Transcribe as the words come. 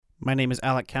My name is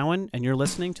Alec Cowan, and you're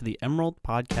listening to the Emerald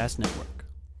Podcast Network.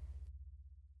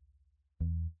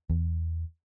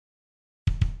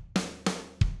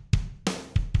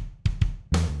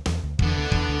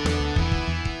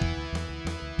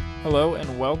 Hello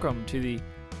and welcome to the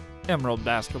Emerald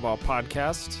Basketball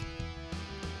Podcast.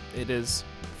 It is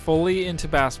fully into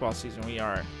basketball season.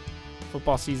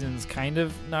 Football season's kind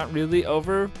of not really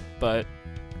over, but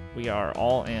we are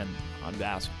all in on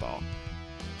basketball.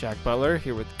 Jack Butler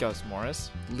here with Gus Morris.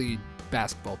 Lead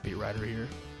basketball beat writer here,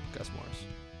 Gus Morris.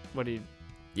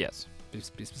 Yes. Be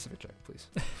specific, Jack, please.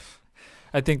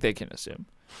 I think they can assume.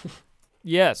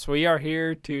 Yes, we are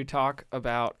here to talk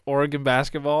about Oregon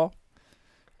basketball.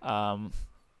 Final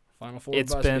Four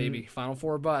bust, baby. Final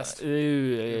Four bust.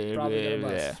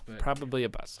 Probably a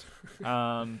bust.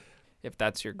 If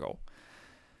that's your goal.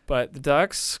 But the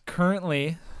Ducks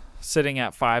currently sitting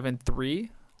at 5-3.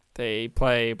 They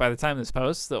play, by the time this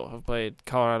posts, they'll have played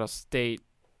Colorado State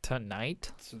tonight.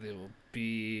 So they will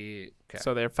be... Okay.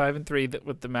 So they're 5-3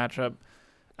 with the matchup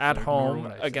at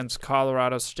home against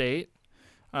Colorado State.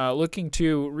 Looking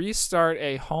to restart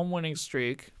a home winning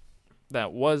streak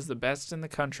that was the best in the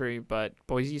country, but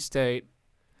Boise State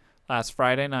last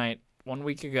Friday night, 1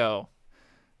 week ago,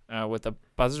 with a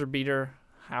buzzer beater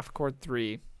half-court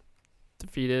three,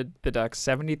 defeated the Ducks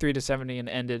 73-70 and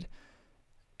ended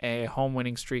a home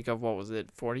winning streak of,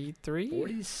 43?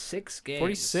 46 games.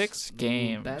 46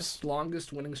 games. Best,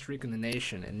 longest winning streak in the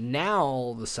nation. And now,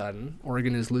 all of a sudden,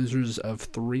 Oregon is losers of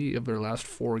 3 of their last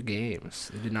 4 games.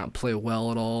 They did not play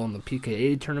well at all in the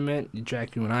PK80 tournament.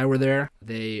 Jack, you and I were there.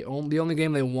 The only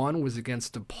game they won was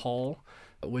against DePaul,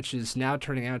 which is now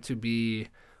turning out to be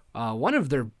one of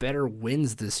their better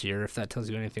wins this year, if that tells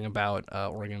you anything about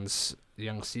Oregon's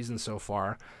young season so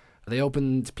far. They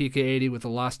opened PK80 with a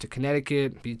loss to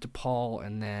Connecticut, beat DePaul,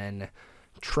 and then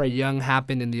Trae Young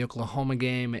happened in the Oklahoma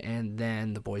game, and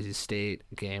then the Boise State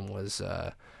game was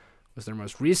their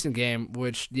most recent game,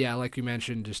 which, yeah, like you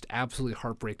mentioned, just absolutely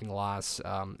heartbreaking loss.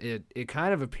 It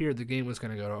kind of appeared the game was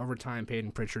going to go to overtime.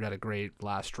 Peyton Pritchard had a great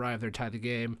last drive there, tied the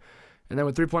game, and then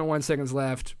with 3.1 seconds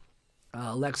left,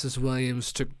 Alexis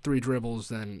Williams took 3 dribbles,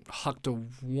 then hucked a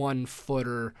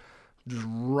 1-footer, just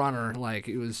runner. Like,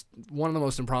 it was one of the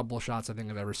most improbable shots I think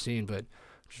I've ever seen, but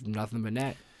just nothing but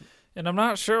net. And I'm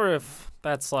not sure if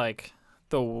that's like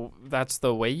that's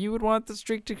the way you would want the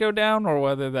streak to go down, or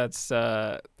whether that's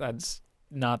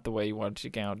not the way you want it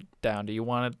to go down. Do you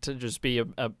want it to just be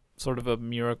a sort of a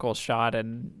miracle shot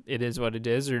and it is what it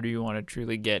is, or do you want to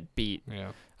truly get beat?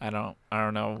 Yeah. I don't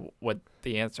know what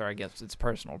the answer. I guess it's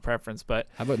personal preference, but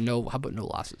how about no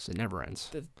losses? It never ends.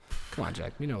 Come on,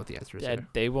 Jack. You know what the answer is. Yeah, there.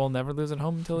 They will never lose at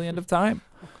home until the end of time.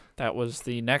 That was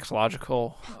the next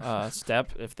logical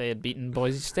step if they had beaten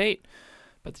Boise State,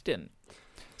 but they didn't.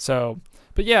 So,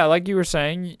 but yeah, like you were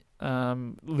saying,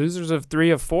 losers of 3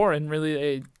 of 4, and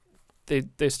really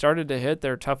they started to hit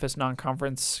their toughest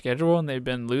non-conference schedule, and they've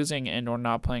been losing and or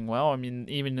not playing well. I mean,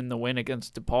 even in the win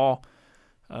against DePaul,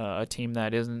 a team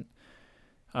that hasn't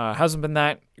been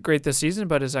that great this season,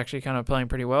 but is actually kind of playing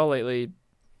pretty well lately.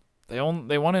 They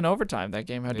won in overtime. That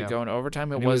game had to go in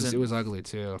overtime. It was ugly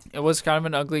too. It was kind of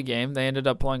an ugly game. They ended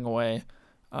up pulling away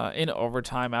in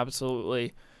overtime,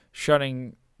 absolutely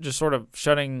shutting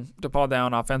DePaul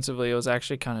down offensively. It was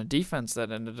actually kind of defense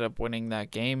that ended up winning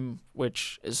that game,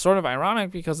 which is sort of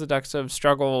ironic because the Ducks have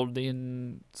struggled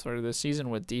in sort of the season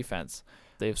with defense.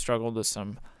 They've struggled with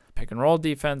some pick and roll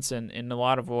defense, and in a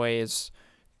lot of ways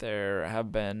there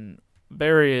have been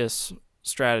various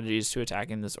strategies to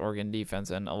attacking this Oregon defense,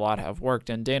 and a lot have worked.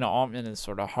 And Dana Altman has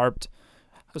sort of harped,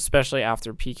 especially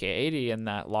after PK80 and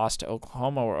that loss to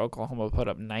Oklahoma, where Oklahoma put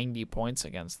up 90 points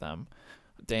against them.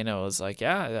 Dana was like,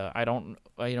 I don't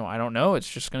know. It's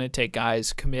just going to take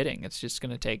guys committing. It's just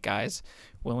going to take guys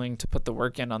willing to put the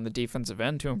work in on the defensive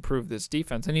end to improve this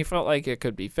defense. And he felt like it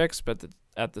could be fixed, but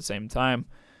at the same time,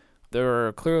 there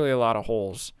are clearly a lot of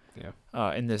holes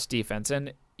in this defense.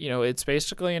 And, it's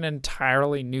basically an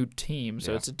entirely new team.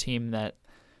 So it's a team that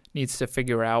needs to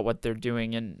figure out what they're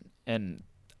doing. And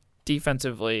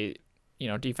defensively,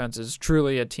 defense is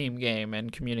truly a team game,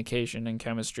 and communication and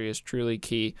chemistry is truly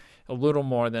key, a little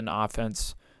more than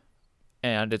offense.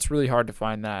 And it's really hard to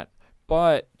find that.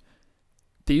 But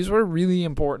these were really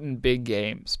important big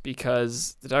games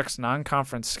because the Ducks'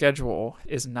 non-conference schedule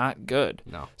is not good.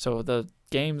 No. So the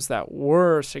games that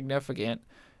were significant,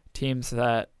 teams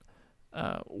that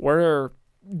were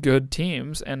good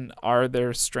teams and are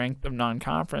their strength of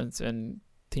non-conference, and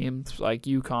teams like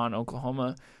UConn,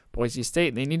 Oklahoma, Boise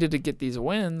State, they needed to get these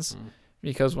wins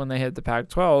because when they hit the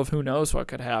Pac-12, who knows what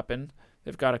could happen.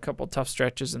 They've got a couple tough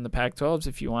stretches in the Pac-12s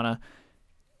if you want to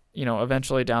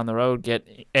eventually down the road get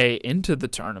A, into the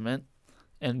tournament,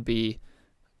 and B,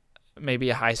 maybe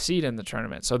a high seed in the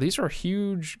tournament. So these were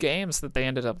huge games that they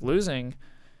ended up losing.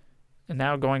 And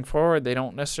now going forward, they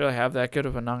don't necessarily have that good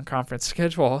of a non-conference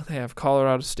schedule. They have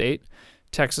Colorado State,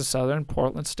 Texas Southern,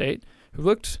 Portland State, who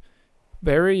looked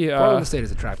very... Portland State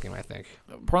is a trap game, I think.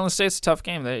 Portland State's a tough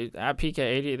game. At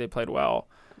PK80, they played well.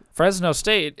 Fresno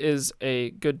State is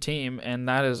a good team, and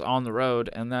that is on the road,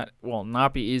 and that will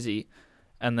not be easy.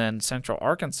 And then Central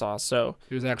Arkansas. So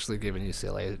he was actually giving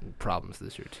UCLA problems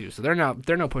this year too. So they're no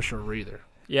pushover either.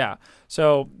 Yeah.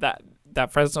 So that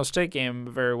Fresno State game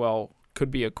very well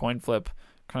could be a coin flip,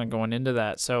 kind of going into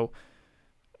that. So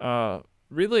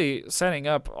really setting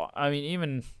up. I mean,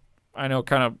 even I know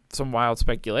kind of some wild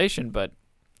speculation, but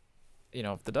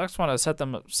if the Ducks want to set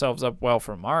themselves up well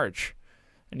for March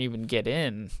and even get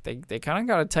in, they kind of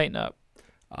got to tighten up.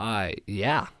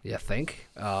 Yeah, you think?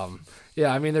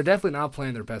 Yeah, I mean, they're definitely not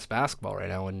playing their best basketball right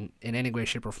now in any way,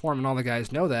 shape, or form, and all the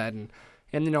guys know that. And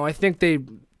I think they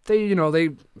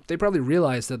probably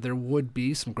realized that there would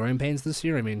be some growing pains this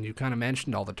year. I mean, you kind of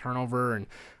mentioned all the turnover, and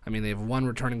I mean, they have one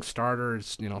returning starter.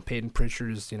 It's, Peyton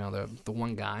Pritchard is, the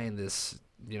one guy in this,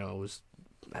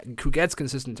 who gets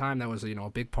consistent time. That was, a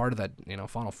big part of that,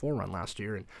 Final Four run last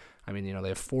year. And I mean, they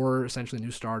have 4 essentially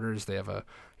new starters. They have a,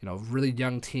 really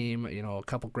young team, a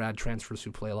couple grad transfers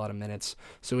who play a lot of minutes.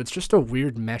 So it's just a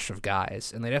weird mesh of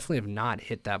guys, and they definitely have not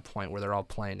hit that point where they're all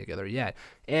playing together yet.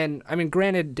 And I mean,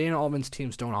 granted, Dana Altman's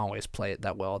teams don't always play it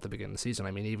that well at the beginning of the season.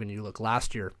 I mean, even you look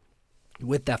last year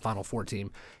with that Final Four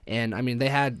team, and I mean,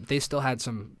 they still had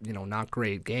some, not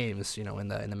great games, in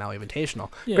the Maui Invitational.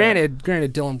 Yeah.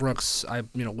 Granted, Dylan Brooks,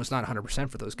 was not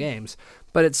 100% for those games,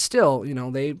 but it's still,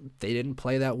 they didn't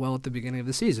play that well at the beginning of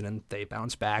the season, and they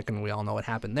bounced back, and we all know what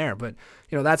happened there. But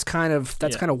that's kind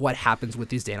of what happens with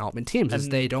these Dana Altman teams, is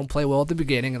they don't play well at the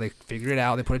beginning, and they figure it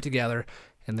out, they put it together,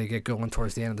 and they get going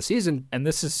towards the end of the season. And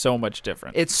this is so much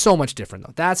different. It's so much different,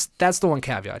 though. That's the one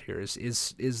caveat here is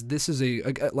this is a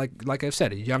like I've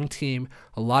said, a young team,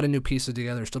 a lot of new pieces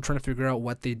together, still trying to figure out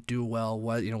what they do well,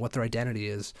 what their identity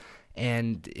is.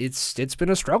 And it's been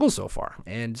a struggle so far.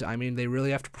 And I mean, they really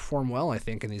have to perform well, I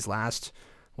think, in these last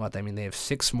they have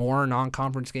 6 more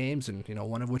non-conference games, and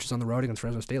one of which is on the road against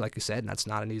Fresno State, like you said, and that's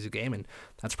not an easy game, and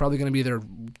that's probably going to be their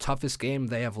toughest game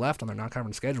they have left on their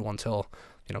non-conference schedule until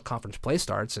conference play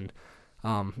starts. And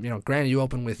granted, you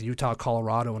open with Utah,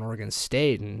 Colorado, and Oregon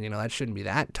State, and that shouldn't be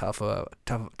that tough of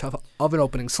an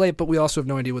opening slate. But we also have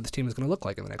no idea what this team is going to look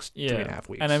like in the next 3.5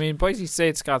 weeks. And I mean, Boise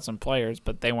State's got some players,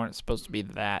 but they weren't supposed to be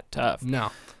that tough.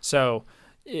 No. So.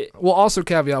 We'll also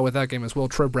caveat with that game as well,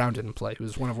 Troy Brown didn't play,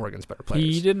 who's one of Oregon's better players.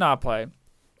 He did not play.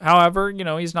 However,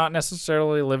 he's not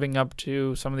necessarily living up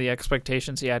to some of the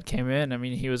expectations he had came in. I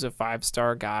mean, he was a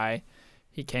 5-star guy.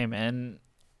 He came in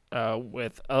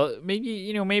with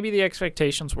maybe the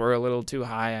expectations were a little too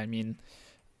high. I mean,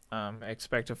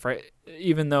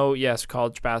 even though, yes,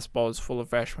 college basketball is full of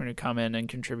freshmen who come in and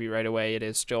contribute right away, it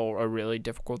is still a really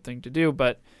difficult thing to do.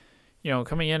 But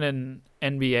coming in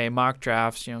NBA mock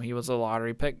drafts, he was a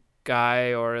lottery pick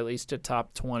guy or at least a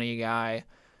top 20 guy.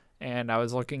 And I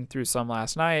was looking through some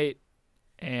last night,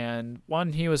 and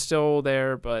one, he was still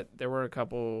there, but there were a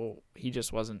couple he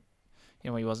just wasn't,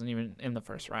 he wasn't even in the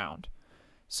first round.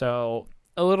 So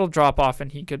a little drop off,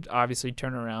 and he could obviously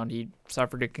turn around. He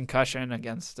suffered a concussion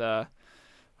against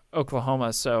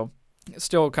Oklahoma, so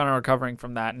still kind of recovering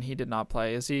from that, and he did not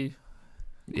play. Is he?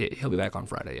 Yeah, he'll be back on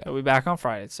Friday. Yeah, he'll be back on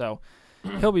Friday, so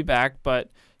he'll be back. But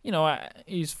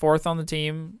he's 4th on the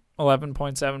team,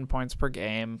 11.7 points per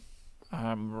game,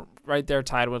 right there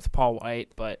tied with Paul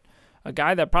White. But a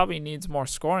guy that probably needs more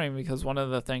scoring, because one of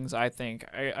the things I think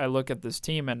I look at this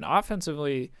team, and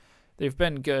offensively they've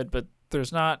been good, but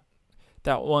there's not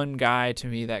that one guy to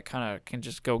me that kind of can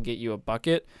just go get you a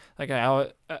bucket. Like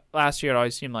last year, it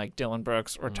always seemed like Dylan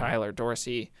Brooks or Tyler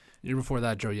Dorsey. Year before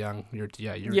that, Joe Young. Year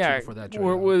before that, Joe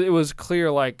Young. It was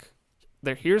clear, like,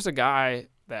 here's a guy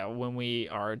that when we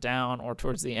are down or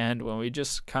towards the end, when we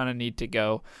just kind of need to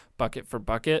go bucket for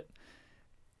bucket,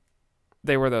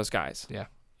 they were those guys. Yeah.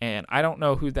 And I don't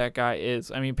know who that guy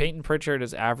is. I mean, Peyton Pritchard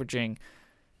is averaging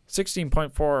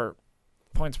 16.4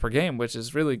 points per game, which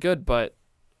is really good, but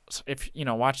if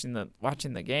watching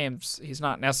the games, he's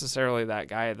not necessarily that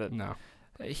guy that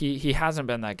he hasn't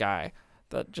been that guy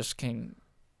that just can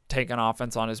take an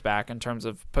offense on his back in terms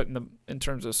of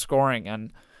scoring.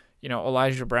 And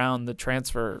Elijah Brown, the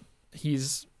transfer,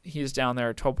 he's down there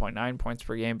at 12.9 points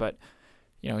per game, but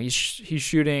he's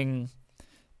shooting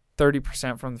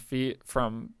 30%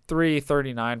 from 3,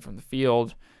 39 from the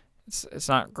field. It's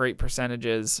not great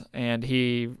percentages, and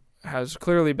he has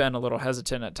clearly been a little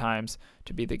hesitant at times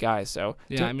to be the guy. So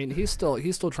yeah, I mean, he's still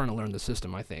trying to learn the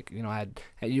system. I think at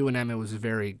UNM it was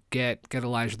very get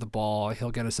Elijah the ball,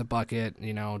 he'll get us a bucket,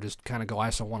 just kind of go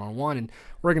ISO 1-on-1, and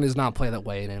Oregon does not play that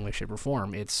way in any way, shape, or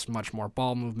form. It's much more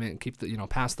ball movement, keep the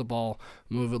pass the ball,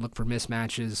 move it, look for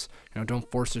mismatches, don't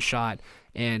force a shot.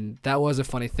 And that was a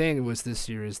funny thing was this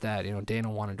year is that Dana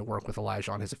wanted to work with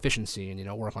Elijah on his efficiency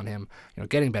and work on him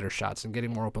getting better shots and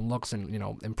getting more open looks and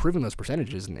improving those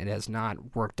percentages, and it has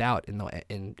not worked out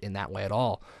in that way at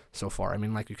all so far. I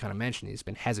mean, like you kind of mentioned, he's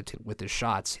been hesitant with his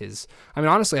shots.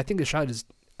 Honestly, I think his shot is.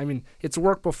 I mean, it's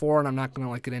worked before, and I'm not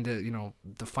going to get into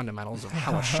the fundamentals of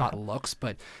how a shot looks,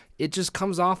 but it just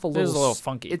comes off a little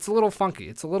funky. It's a little funky.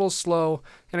 It's a little slow.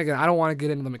 And again, I don't want to get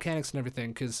into the mechanics and everything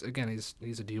because again, he's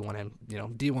a D1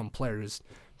 D1 player who's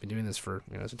been doing this for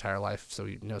his entire life, so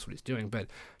he knows what he's doing. But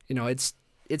it's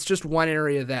just one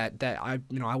area that I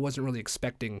wasn't really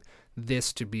expecting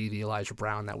this to be the Elijah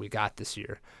Brown that we got this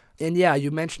year. And yeah,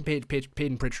 you mentioned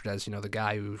Peyton Pritchard as the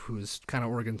guy who's kind of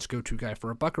Oregon's go-to guy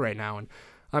for a bucket right now, and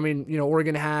I mean,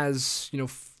 Oregon has,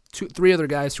 3 other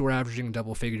guys who are averaging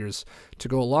double figures to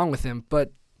go along with him,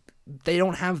 but they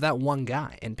don't have that one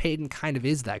guy, and Peyton kind of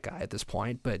is that guy at this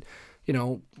point. But,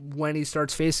 when he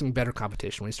starts facing better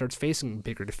competition, when he starts facing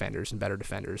bigger defenders and better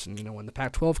defenders, and, when the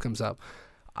Pac-12 comes up,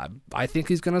 I think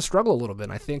he's going to struggle a little bit.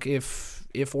 And I think if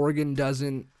Oregon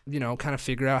doesn't, kind of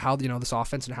figure out how, this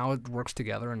offense and how it works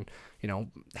together and,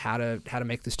 how to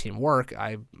make this team work,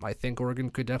 I think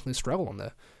Oregon could definitely struggle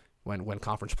on when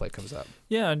conference play comes up.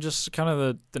 Yeah, and just kind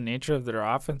of the nature of their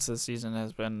offense this season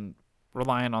has been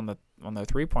relying on their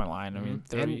 3-point line. I mean,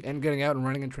 and getting out and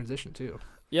running in transition too.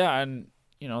 Yeah, and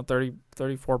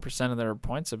 34% of their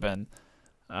points have been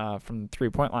from the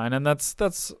 3-point line, and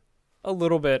that's a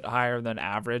little bit higher than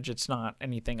average. It's not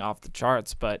anything off the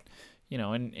charts, but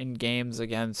in games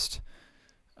against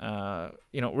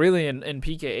really in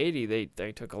PK80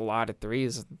 they took a lot of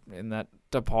threes. In that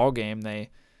DePaul game they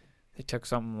took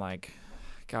something like,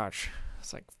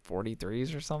 it's like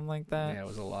 43s or something like that. Yeah, it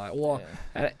was a lot. Well,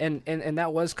 yeah. and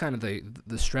that was kind of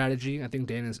the strategy. I think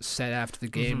Dana said after the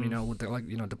game,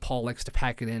 DePaul likes to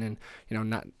pack it in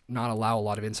and not allow a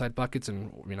lot of inside buckets,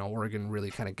 and Oregon really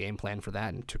kind of game planned for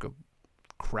that and took a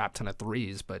crap ton of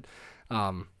threes. But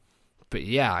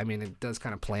yeah, I mean, it does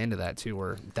kind of play into that too,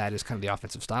 where that is kind of the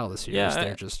offensive style this year. Yeah,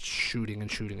 they're just shooting and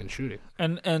shooting and shooting.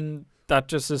 And that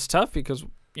just is tough because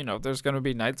there's going to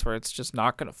be nights where it's just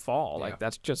not going to fall. Yeah. Like,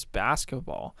 that's just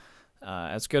basketball.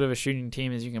 As good of a shooting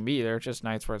team as you can be, there are just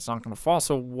nights where it's not going to fall.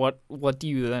 So what do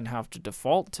you then have to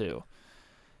default to?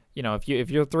 If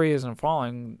your 3 isn't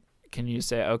falling, can you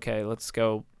say, okay, let's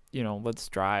go, let's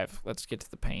drive, let's get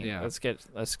to the paint, yeah. let's get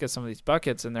some of these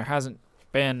buckets. And there hasn't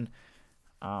been,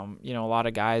 a lot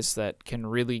of guys that can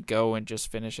really go and just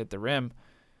finish at the rim.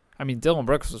 I mean, Dylan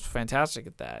Brooks was fantastic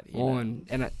at that.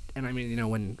 And I mean,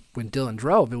 when Dylan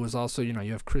drove, it was also, you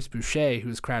have Chris Boucher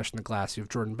who's crashing the glass. You have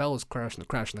Jordan Bell who's crashing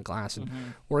the glass. And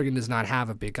Oregon does not have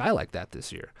a big guy like that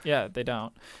this year. Yeah, they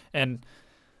don't. And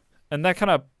that kind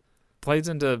of plays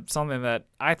into something that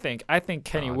I think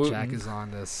Kenny Wooten. Jack is on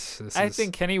this. I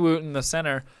think Kenny Wooten, the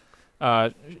center,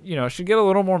 should get a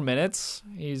little more minutes.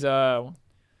 He's 8th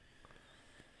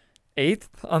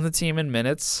on the team in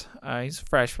minutes. He's a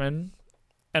freshman.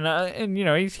 And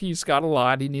he's got a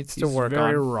lot he needs to work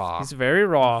on. He's very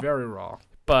raw. Very raw.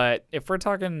 But if we're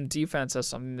talking defense as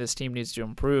something this team needs to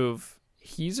improve,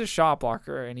 he's a shot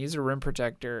blocker and he's a rim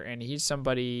protector and he's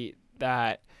somebody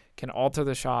that can alter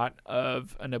the shot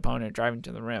of an opponent driving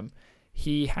to the rim.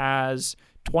 He has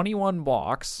 21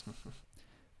 blocks.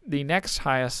 The next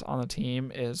highest on the team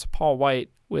is Paul White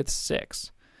with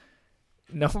 6.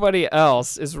 Nobody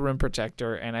else is a rim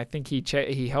protector, and I think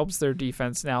he helps their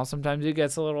defense now. Sometimes he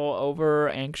gets a little over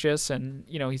anxious, and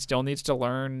he still needs to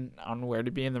learn on where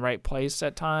to be in the right place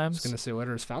at times. I was going to say, what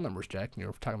are his foul numbers, Jack? You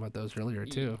were talking about those earlier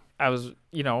too.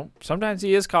 Sometimes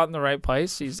he is caught in the right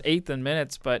place. He's 8th in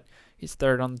minutes, but he's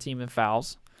 3rd on the team in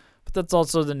fouls. But that's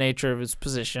also the nature of his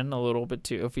position a little bit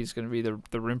too. If he's going to be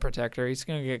the rim protector, he's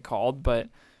going to get called. But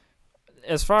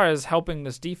as far as helping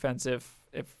this defense, if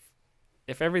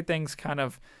everything's kind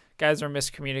of guys are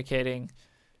miscommunicating,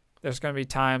 there's going to be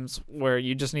times where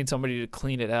you just need somebody to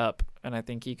clean it up. And I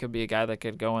think he could be a guy that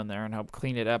could go in there and help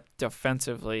clean it up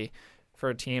defensively for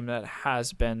a team that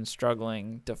has been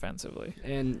struggling defensively.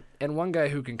 And one guy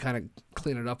who can kind of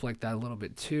clean it up like that a little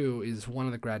bit too is one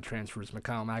of the grad transfers,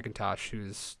 Mikhail McIntosh,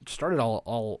 who's started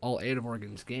all 8 of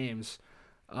Oregon's games.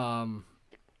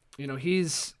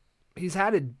 He's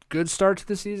had a good start to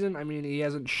the season. I mean, he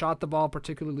hasn't shot the ball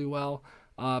particularly well,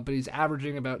 but he's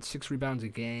averaging about 6 rebounds a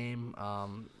game.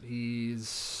 He's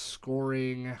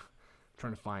scoring, I'm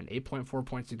trying to find 8.4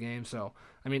 points a game. So,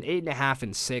 I mean, 8.5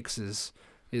 and 6 is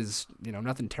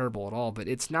nothing terrible at all, but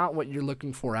it's not what you're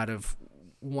looking for out of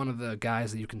one of the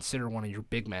guys that you consider one of your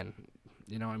big men.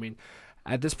 I mean,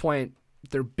 at this point,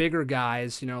 they're bigger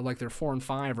guys, like their 4 and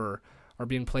 5 are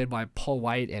being played by Paul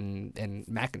White and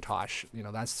McIntosh.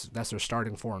 That's their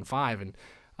starting 4 and 5, and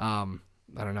I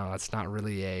don't know, that's not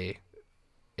really a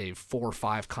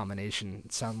 4-5 combination,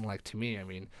 it sounded like to me. I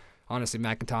mean, honestly,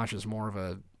 McIntosh is more of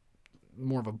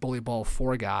a bully ball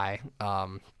 4 guy,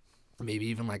 maybe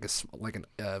even like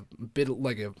a bit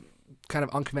like a kind of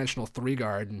unconventional 3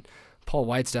 guard, and Paul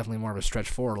White's definitely more of a stretch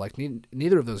 4. Like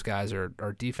neither of those guys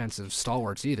are defensive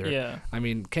stalwarts either. Yeah. I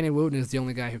mean, Kenny Wooten is the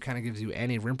only guy who kind of gives you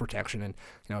any rim protection,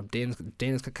 and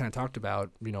Dana's kind of talked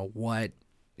about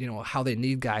how they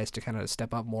need guys to kind of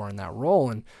step up more in that role,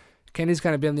 and Kenny's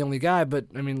kind of been the only guy. But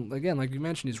I mean, again, like you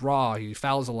mentioned, he's raw. He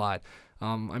fouls a lot.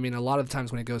 I mean, a lot of the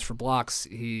times when he goes for blocks,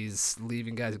 he's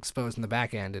leaving guys exposed in the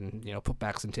back end, and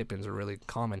putbacks and tip-ins are really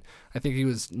common. I think he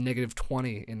was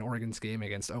 -20 in Oregon's game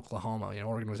against Oklahoma.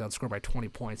 Oregon was outscored by 20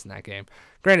 points in that game.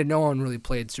 Granted, no one really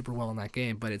played super well in that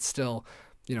game, but it's still,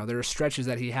 there are stretches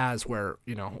that he has where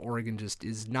Oregon just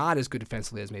is not as good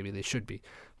defensively as maybe they should be.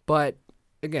 But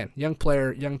again, young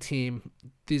player, young team.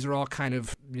 These are all kind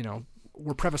of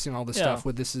we're prefacing all this stuff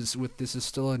with this is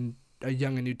still a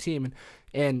young and new team,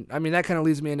 and I mean that kind of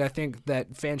leads me into, I think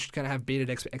that fans should kind of have bated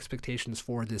expectations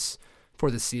for this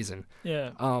season.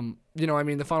 Yeah. I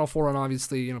mean the Final Four, and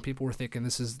obviously people were thinking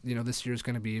this year's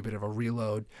going to be a bit of a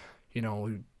reload.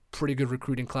 Pretty good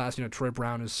recruiting class. Troy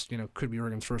Brown is could be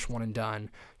Oregon's first one and done.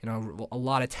 A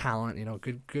lot of talent.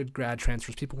 Good grad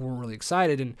transfers. People were really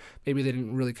excited, and maybe they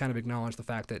didn't really kind of acknowledge the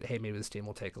fact that, hey, maybe this team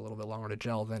will take a little bit longer to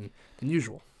gel than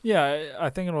usual. Yeah, I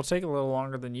think it'll take a little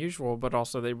longer than usual, but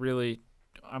also they really,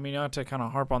 I mean, not to kind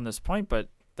of harp on this point, but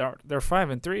they're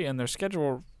 5-3, and their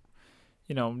schedule,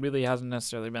 really hasn't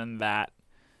necessarily been that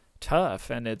tough,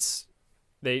 and it's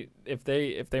if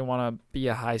they want to be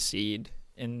a high seed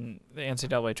in the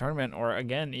NCAA tournament, or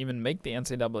again even make the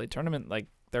NCAA tournament, like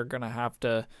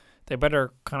they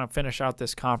better kind of finish out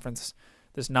this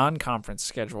non-conference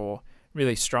schedule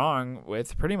really strong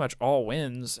with pretty much all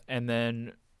wins, and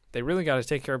then they really got to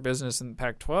take care of business in the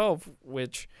Pac-12,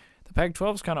 which the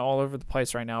Pac-12 is kind of all over the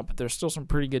place right now, but there's still some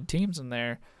pretty good teams in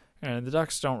there, and the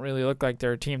Ducks don't really look like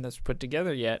they're a team that's put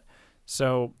together yet,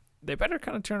 so they better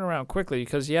kind of turn around quickly,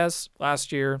 because yes,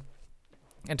 last year.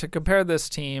 And to compare this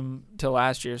team to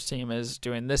last year's team is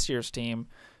doing this year's team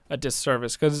a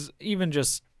disservice, because even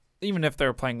if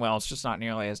they're playing well, it's just not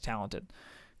nearly as talented,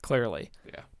 clearly.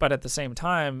 Yeah. But at the same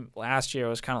time, last year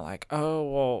was kind of like,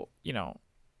 oh, well,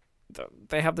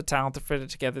 they have the talent to fit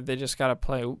it together. They just got to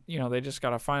play, they just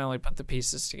got to finally put the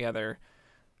pieces together.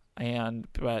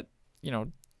 But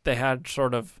they had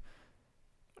sort of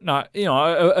not,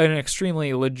 an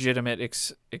extremely legitimate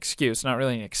excuse, not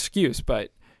really an excuse, but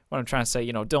what I'm trying to say,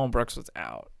 Dylan Brooks was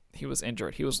out. He was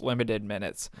injured. He was limited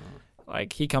minutes.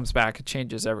 Like, he comes back, it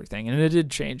changes everything. And it did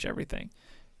change everything.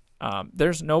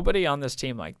 There's nobody on this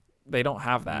team, like, they don't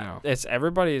have that. No. It's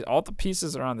everybody, all the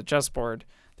pieces are on the chessboard.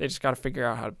 They just got to figure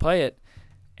out how to play it.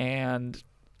 And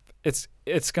it's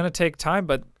going to take time,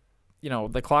 but,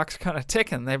 the clock's kind of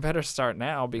ticking. They better start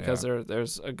now, because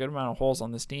there's a good amount of holes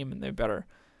on this team, and they better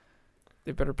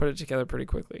put it together pretty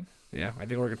quickly. Yeah, I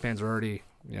think Oregon fans are already,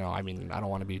 I mean, I don't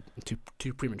want to be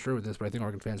too premature with this, but I think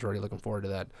Oregon fans are already looking forward to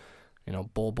that,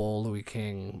 Bol, Louis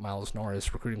King, Miles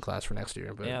Norris recruiting class for next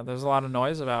year. But yeah, there's a lot of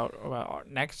noise about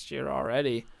next year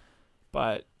already,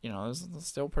 but, there's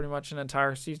still pretty much an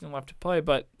entire season left to play.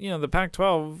 But, the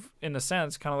Pac-12, in a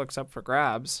sense, kind of looks up for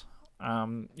grabs.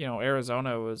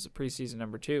 Arizona was preseason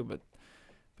number 2,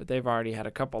 but they've already had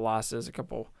a couple losses, a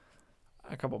couple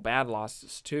bad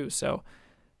losses too. So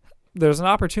there's an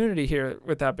opportunity here.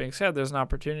 With that being said, there's an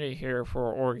opportunity here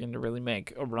for Oregon to really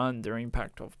make a run during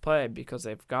Pac-12 play, because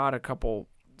they've got a couple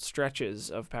stretches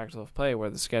of Pac-12 play where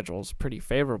the schedule is pretty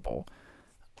favorable.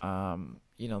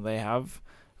 They have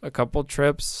a couple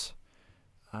trips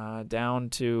down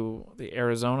to the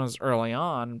Arizonas early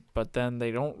on, but then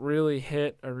they don't really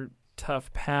hit a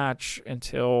tough patch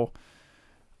until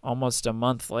almost a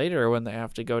month later, when they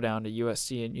have to go down to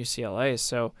USC and UCLA.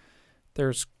 So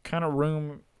there's kind of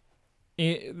room.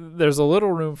 There's a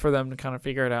little room for them to kind of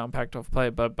figure it out in Pac-12 play,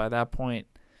 but by that point,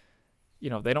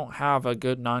 they don't have a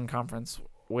good non-conference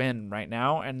win right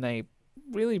now, and they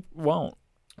really won't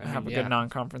have a good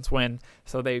non-conference win.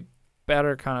 So they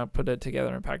better kind of put it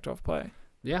together in Pac-12 play.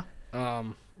 Yeah.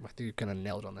 I think you kind of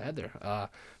nailed it on the head there. But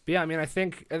yeah, I mean, I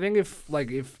think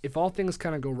if all things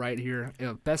kind of go right here,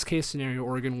 best case scenario,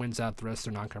 Oregon wins out the rest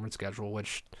of their non-conference schedule,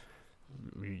 which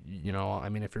You know, I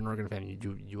mean, if you're an Oregon fan,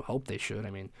 you hope they should.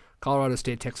 I mean, Colorado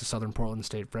State, Texas Southern, Portland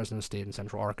State, Fresno State, and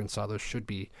Central Arkansas, those should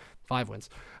be 5 wins.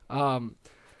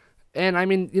 And, I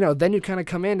mean, you know, then you kind of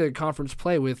come into conference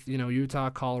play with, you know, Utah,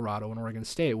 Colorado, and Oregon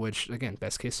State, which, again,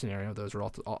 best case scenario, those are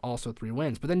also 3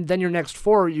 wins. But then your next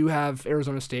 4, you have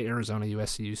Arizona State, Arizona,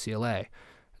 USC, UCLA.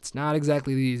 It's not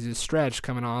exactly the easiest stretch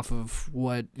coming off of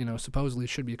what, you know, supposedly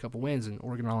should be a couple wins. And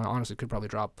Oregon, honestly, could probably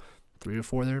drop 3 or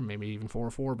 4 there, maybe even 4 or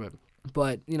 4.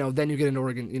 But you know, then you get into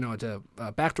Oregon, you know, to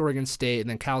back to Oregon State, and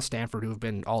then Cal, Stanford, who have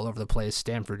been all over the place.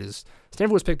 Stanford was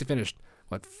picked to finish,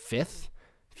 what, 5th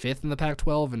in the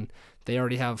Pac-12, and they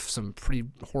already have some pretty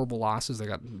horrible losses. They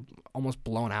got almost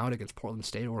blown out against Portland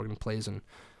State. Oregon plays in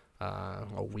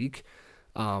a week.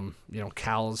 You know,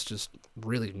 Cal's just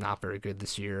really not very good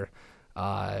this year.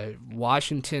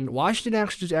 Washington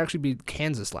actually beat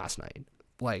Kansas last night.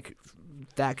 Like,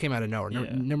 that came out of nowhere.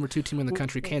 Number 2 team in the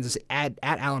country, Kansas, at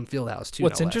Allen Fieldhouse, too.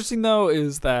 What's interesting, though,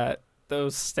 is that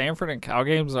those Stanford and Cal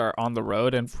games are on the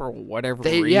road, and for whatever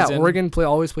reason... Yeah, Oregon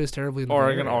always plays terribly in the Bay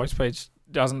Oregon Area. always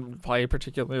doesn't play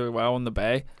particularly well in the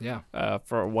Bay. Yeah.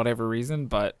 For whatever reason.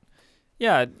 But,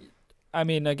 yeah, I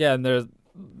mean, again,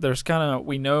 there's kind of...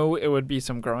 We know it would be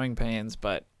some growing pains,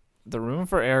 but the room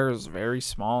for error is very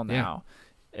small now.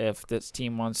 Yeah. If this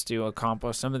team wants to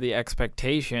accomplish some of the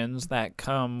expectations that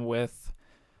come with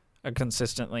a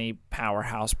consistently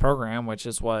powerhouse program, which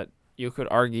is what you could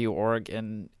argue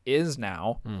Oregon is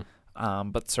now,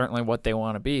 but certainly what they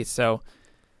want to be. So,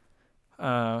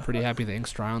 pretty happy the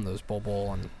ink's dry on those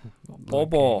Bowl and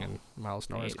Miles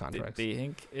Norris contracts. The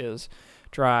ink is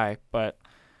dry, but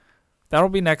that'll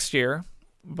be next year.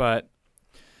 But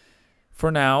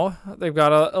for now, they've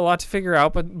got a lot to figure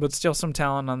out, but still some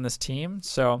talent on this team.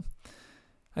 So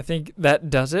I think that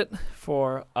does it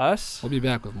for us. We'll be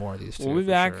back with more of these two. We'll be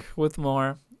back with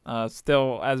more.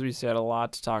 Still, as we said, a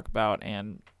lot to talk about,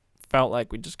 and felt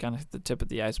like we just kind of hit the tip of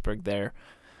the iceberg there.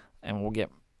 And we'll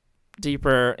get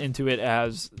deeper into it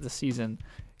as the season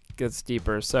gets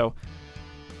deeper. So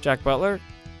Jack Butler,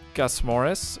 Gus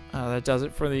Morris, that does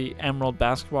it for the Emerald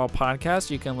Basketball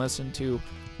Podcast. You can listen to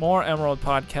more Emerald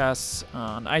podcasts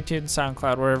on iTunes,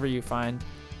 SoundCloud, wherever you find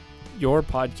your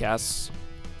podcasts.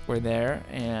 We're there.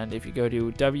 And if you go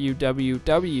to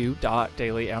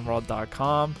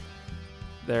www.dailyemerald.com,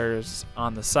 there's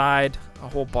on the side a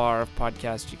whole bar of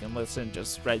podcasts you can listen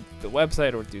just right through the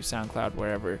website or through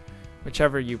SoundCloud,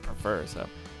 whichever you prefer. So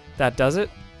that does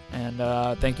it. And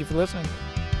thank you for listening.